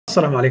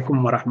السلام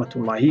عليكم ورحمة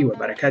الله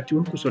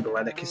وبركاته كسر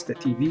هذا كيستا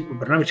تي في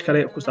وبرنامج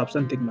كله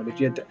كسابسن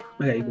تكنولوجيا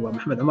مجا هو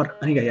محمد عمر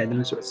أنا جاي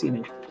أدلنا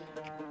سوسينية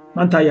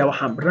ما أنت يا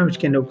وحام برنامج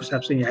كنا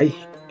كسابسن يعي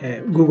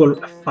جوجل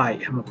فاي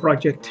هم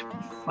بروجكت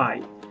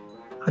فاي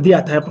هدي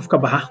tahay qof ka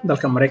baxa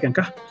dalka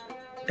Mareykanka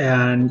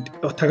and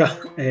taga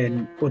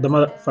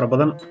wadamada fara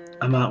badan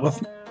ama qof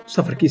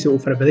safarkiisa uu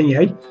fara badan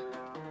yahay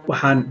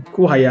waxaan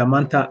ku hayaa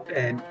maanta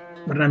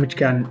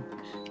barnaamijkan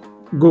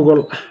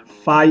Google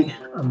Fi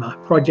ama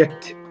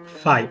project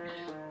Fi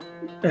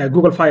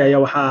Google Fi ayaa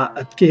waxa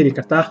aad ka heli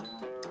kartaa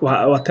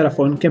waa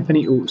telephone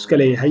company uu iska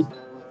leeyahay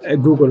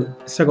Google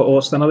isaga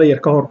oo sanado yar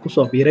ka hor ku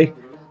soo biiray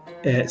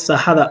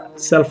saaxada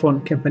cell phone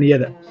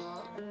company-yada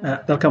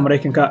dalka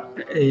Mareykanka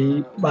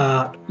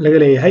baa laga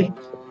leeyahay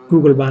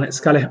Google baana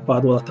iska leh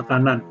baad wada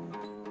taqaanaan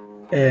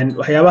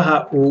waxyaabaha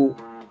uu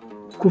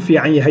ku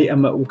fiican yahay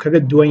ama uu kaga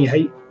duwan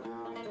yahay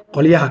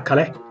qoliyaha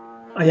kale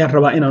ayaan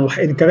rabaa inaan wax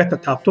idin kaga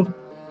taabto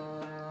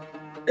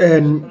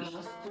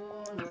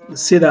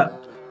sida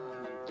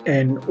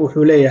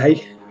wuxuu leeyahay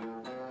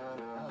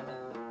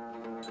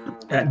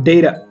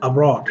data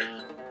abroad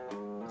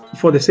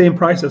for the same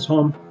price as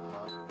home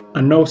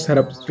and no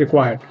setups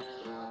required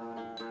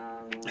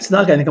sida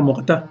halka idinka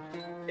muuqata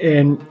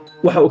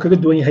waxa uu kaga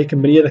duwan yahay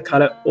kambaniyada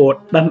kale oo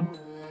dhan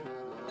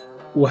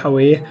waxa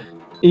weeye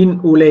in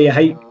uu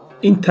leeyahay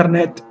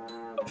internet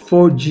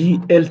 4G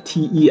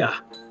LTE ah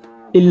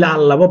ilaa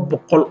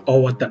 200 oo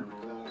wadan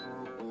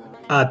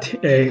aad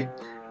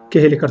ka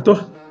heli karto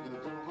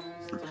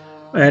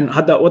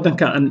hadda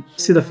wadanka aan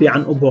sida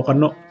fiican u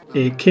booqano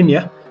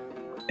Kenya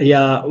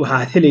ayaa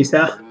waxaad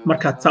helaysaa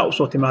markaad saa u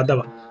soo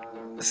timaadaba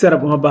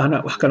setup uma baahna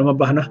wax kale uma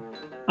baahna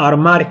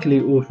automatically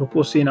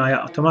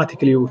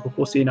automatically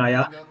wuxuu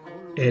siinayaa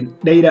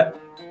data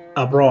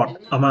abroad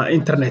ama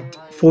internet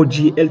 4G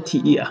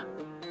LTE ah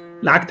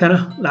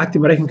lacagtii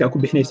Mareykanka ku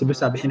bixinaysa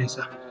bas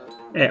bixinaysa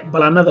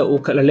balaanada uu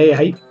kala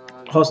leeyahay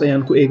hoos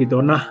ayaan ku eegi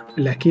doonaa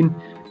laakiin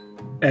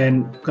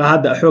ka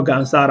hadda xooga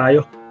aan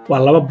saarayo waa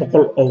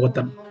 200 oo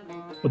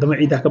wadamo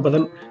ciidaha ka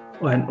badan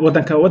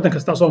wadan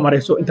kasta soo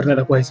marayso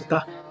internet ku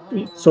haysataa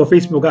so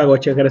Facebook-kaaga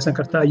waa sheegaraysan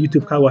kartaa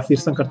YouTube-kaaga waa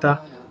fiirsan kartaa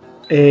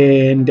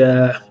and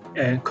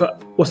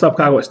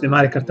WhatsApp-kaaga waa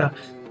isticmaali kartaa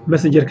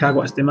Messenger-kaaga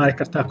waa isticmaali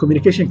kartaa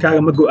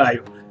communication-kaaga ma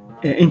go'aayo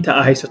inta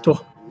aad haysato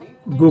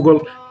Google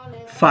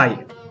Fi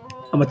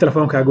ama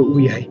telefoonkaaga uu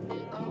yahay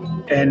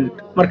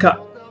marka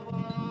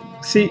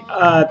si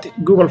aad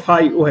Google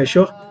Fi u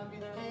hesho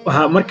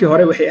waxa markii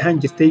hore waxay ahaan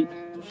jirtay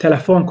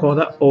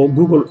telefoonkooda oo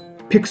Google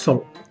Pixel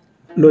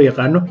loo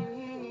yaqaano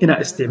ina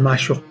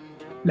isticmaasho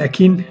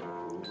laakiin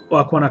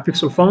waa kuwana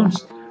Pixel phones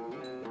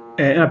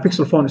ina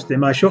Pixel phone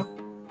isticmaasho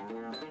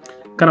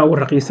kana ugu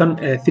raqiisan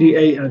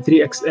 3A and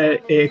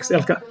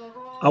 3XL ka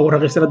ugu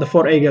raqiisanada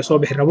 4A ga soo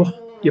bixi rabo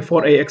iyo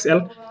 4A XL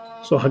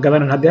soo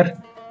hagadan hadeer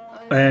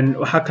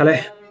waxa kale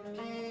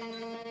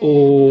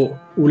oo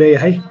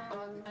leeyahay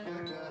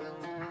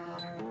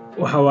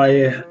waxa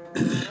waaye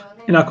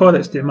ina kooda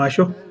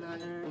isticmaasho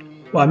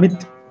waa mid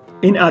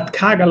in aad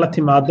kaaga la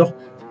timaado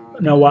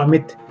na waa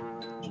mid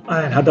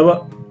hadaba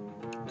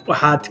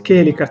waxaad ka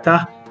heli kartaa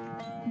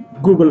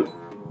Google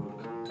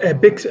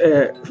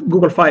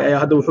Fi ayaa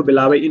hadda wuxuu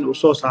bilaabay in uu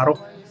soo saaro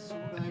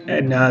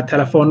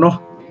telefoonno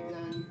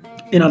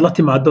inaad la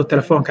timaado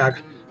telefoonkaaga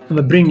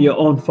ama bring your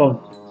own phone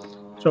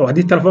so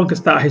haddii telefoon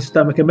kasta haysato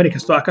ama company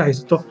kasta ka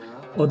haysato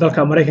oo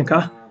dalka Mareykanka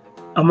ah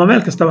ama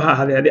meel kasta waxa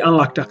ahaday haddii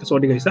unlocked ka soo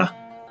dhigaysa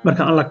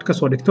marka unlocked ka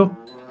soo dhigto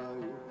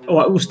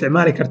waa u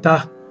isticmaali kartaa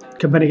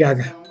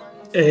company-gaaga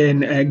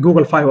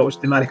Google Fi waa u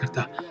isticmaali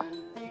kartaa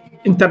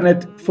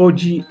internet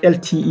 4G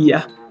LTE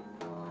ah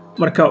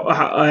marka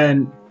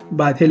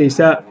baad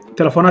helaysaa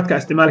telefoonadka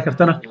isticmaali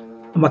kartana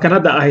ama kan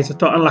hadda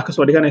haysato unlock ka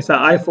soo dhiganaysa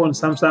iPhone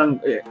Samsung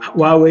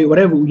Huawei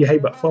whatever uu yahay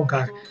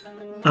phone-kaaga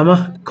ama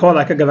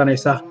kooda ka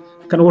gadanaysa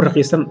kan ugu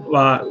raqiisan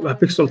waa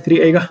Pixel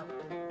 3A ga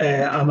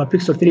ama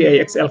Pixel 3A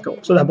XL ka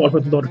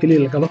 $300 kaliya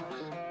la galo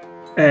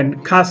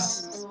kaas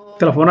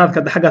telefoonadka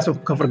xaggaas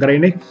ka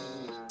fargaraynay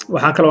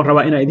waxa kale oo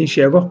rabaa inaan idin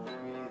sheego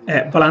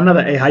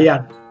balaanada ay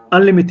hayaan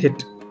unlimited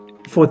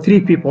for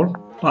 3 people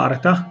waa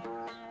aragtaa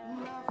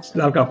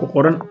sida halka ku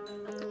qoran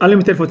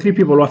unlimited for 3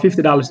 people waa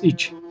 $50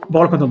 each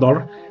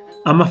 $150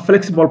 ama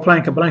flexible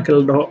plan la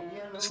dhaho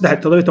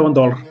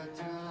 $17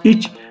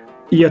 each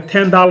iyo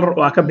 $10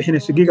 waa ka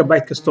bixinayso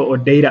gigabyte kasta oo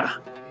data ah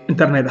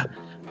internet ah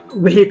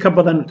wixii ka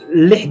badan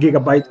 6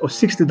 gigabyte oo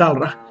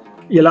 $60 ah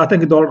iyo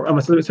 $20 ama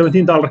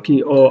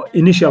 $17 oo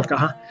initial-ka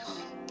ah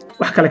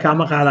wax kale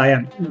kaama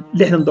qaadayaan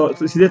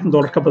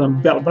 $80 ka badan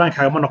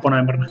plan-kaaga ma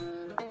noqonayo marna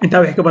inta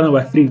wixii ka badan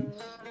waa free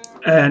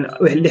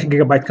wixii 6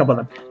 gigabyte ka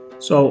badan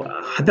so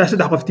hadda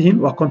saddex qof tihiin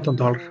waa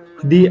 $50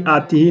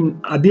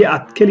 haddii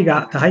aad kaliga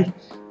tahay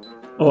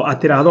oo aad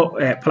tiraahdo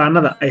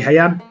planada ay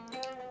hayaan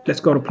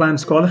let's go to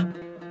plans-kooda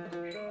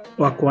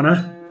waa kuwana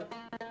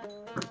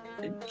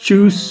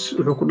choose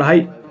wuxuu ku dhahay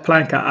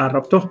planka aad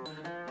rabto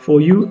for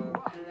you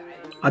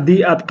haddii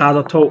aad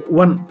qaadato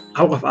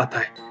hal qof aad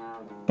tahay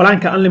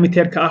planka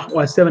unlimited-ka ah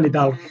waa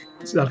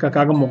 $70 sida halka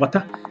kaaga muuqata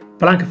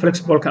planka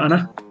flexible-ka ana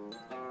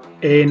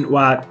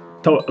waa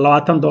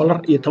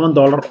 $20 iyo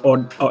 $10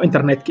 oo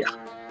internetkii ah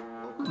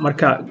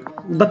marka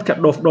dadka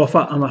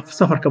dhoofa ama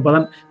safarka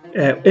badan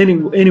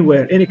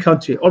anywhere any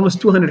country almost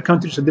 200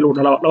 countries hadii lagu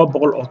dhalo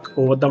 200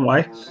 oo wadan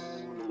waaye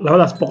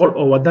labadaas 100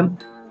 oo wadan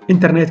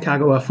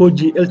internetkaaga waa 4G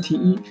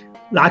LTE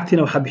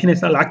lacagtina waxa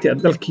bixinaysaa lacagtii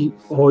dalkii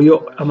hooyo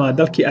ama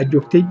dalkii aad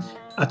joogtay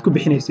aad ku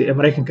bixinaysay ee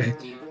Mareykanka ahayd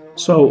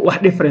so wax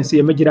difference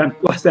ma jiraan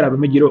wax saraba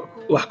ma jiro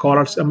wax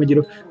callers ma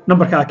jiro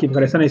numberka kiib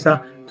garaysanaysaa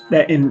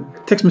in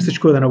text message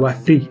koodana waa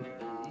free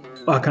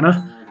waa kana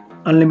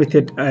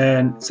unlimited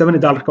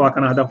 $7 waa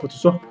kana hadaan ku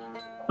tuso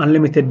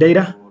unlimited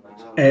data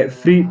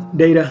free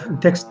data and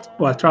text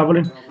while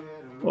traveling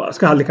waa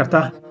iska hadli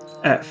kartaa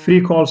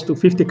free calls to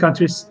 50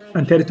 countries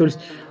and territories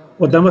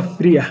wadamo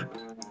free ah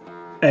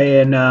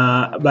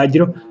baa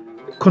jiro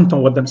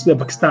 50 wadan sida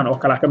Pakistan oo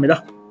kala kamid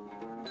ah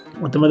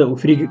wadamada uu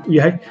free u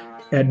yahay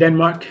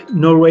Denmark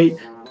Norway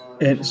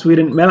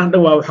Sweden meelahan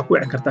dhan waa waxa ku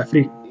wicin kartaa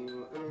free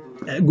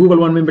Google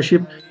One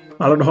membership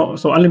ala dhaho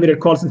so unlimited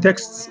calls and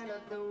texts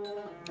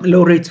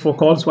low rates for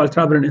calls while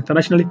traveling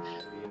internationally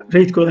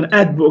rate koodana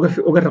aad buu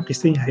uga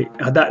raqiisan yahay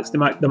hadaa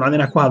isticmaal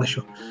damacdina ku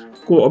hadasho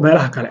ku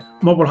meelaha kale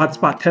mobile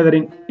hotspot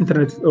tethering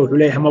internet wuxuu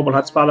leeyahay mobile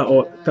hotspot oo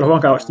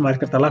telefoonka isticmaali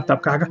karta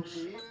laptopkaaga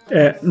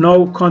no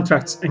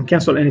contracts and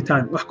cancel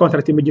anytime wax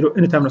contract ma jiro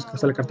anytime la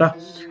cancel kartaa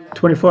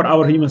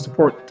 24-hour human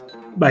support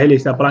baa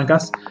helaysaa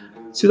balaankaas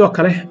sidoo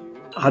kale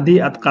haddii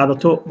aad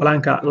qaadato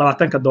balaanka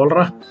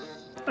 $20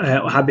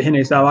 waxaa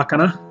bixinaysaa waa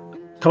kana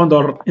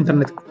 $10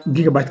 internet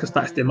gigabyte kasta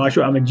isticmaasho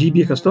ama GB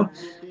kasto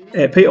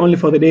pay only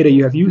for the data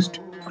you have used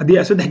haddii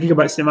aad 3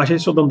 gigabyte isticmaashay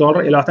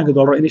 $30 ilaa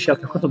 $20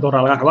 initialka $50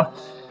 laga rabaa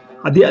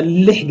haddii aad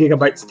 6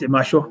 gigabyte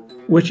isticmaasho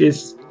which is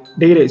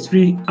data is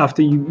free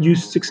after you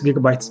use 6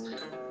 gigabytes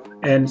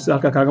and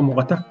halka kaaga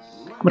muuqata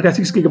marka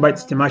 6 gigabyte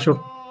isticmaasho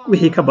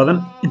wixii ka badan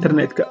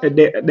internetka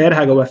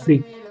dheerahaaga waa free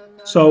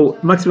so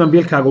maximum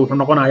bill-kaaga wuxuu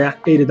noqonayaa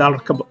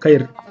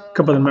 $80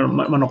 ka badan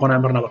ma noqonayo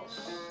marnaba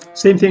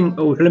same thing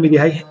wuxuu la mid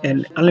yahay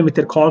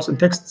unlimited calls and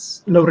texts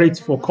low rates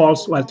for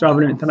calls while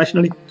traveling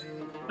internationally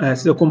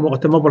sida ku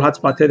muuqata mobile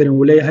hotspot tethering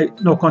wuu leeyahay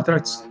no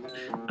contracts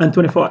and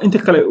 24 inta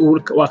kale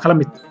waa kala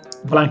mid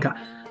blanka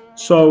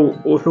so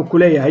wuxuu ku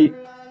leeyahay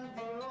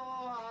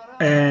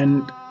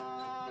and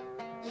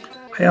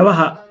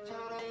waxyaabaha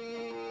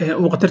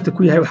uu qatarta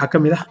ku yahay waxaa ka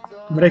mid ah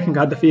Mareykanka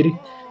hadda fiiri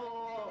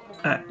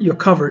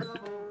you're covered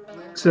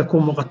sida ku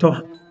muuqato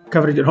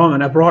coverage at home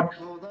and abroad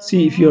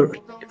see if your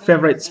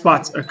favorite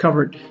spots are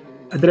covered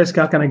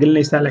addresska halkan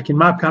gelinaysaa laakiin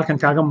maapka halkan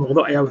kaaga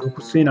muuqdo ayaa wuxuu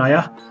ku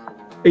siinayaa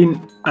in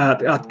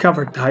aad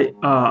covered tahay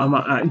ama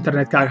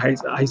internetkaaga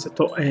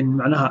haysato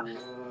macnaha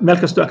meel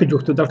kastoo aad ka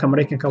joogto dalka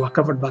Mareykanka waa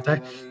covered baa tahay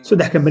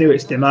 3 company way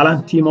isticmaalaan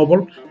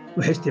T-Mobile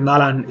waxay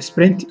isticmaalaan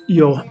Sprint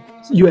iyo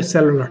US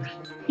Cellular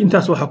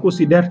intaas waxa ku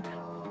sii dheer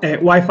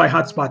Wi-Fi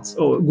hotspots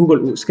oo Google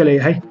uu iska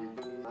leeyahay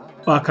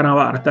waa kana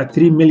waa aragtaa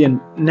 3 million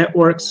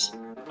networks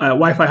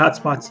Wi-Fi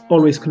hotspots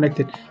always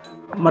connected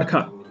marka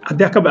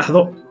haddii ka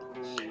baxdo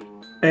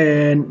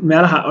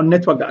meelaha on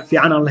network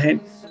fiican aan lahayn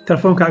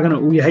telefoonkaagana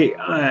uu yahay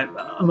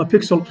ama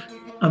pixel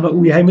ama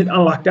uu yahay mid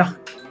unlocked ah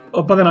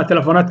oo badanaa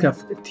telefoonadka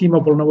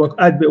T-Mobile network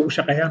aad bay ugu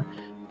shaqeeyaan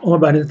uma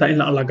baahnida in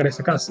la unlock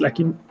garayso kaas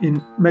laakiin in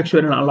make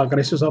sure in la unlock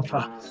garayso sababta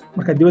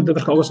marka dibadda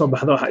dalka uga soo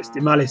baxdo waxa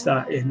isticmaalaysaa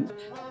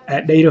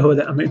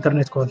dhayrahooda ama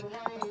internetkooda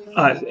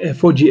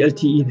 4G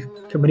LTE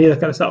kambaniyada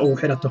kale saa ugu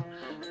xirato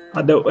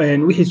hadda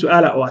wixii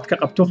su'aala oo aad ka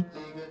qabto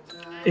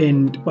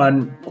waan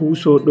kugu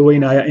soo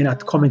dhaweynayaa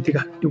inaad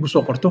commentiga igu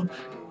soo qorto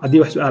haddii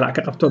wax su'aala aad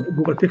ka qabto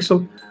Google Pixel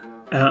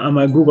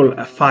ama Google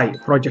Fi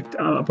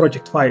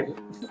project Fi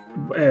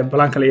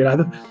balaanka la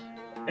yiraahdo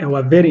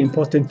waa very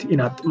important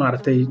inaad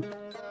maaragtay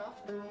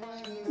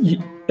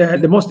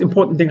the most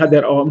important thing hadda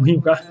oo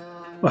muhiimka ah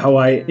waxa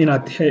waaye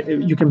inaad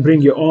you can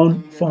bring your own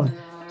phone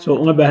so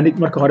uma baahnid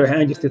marka hore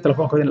waxaan jirtay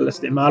telefoonka in la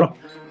isticmaalo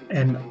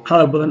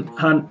hadal badan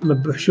aan ma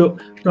buuxsho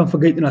don't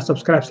forget inaad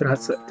subscribe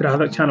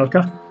tiraahdo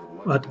channelka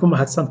waad ku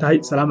mahadsan tahay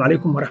assalaamu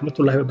calaykum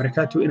waraxmatullaahi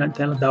wabarakaatuh inaad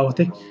intaan la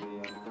daawatay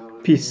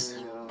peace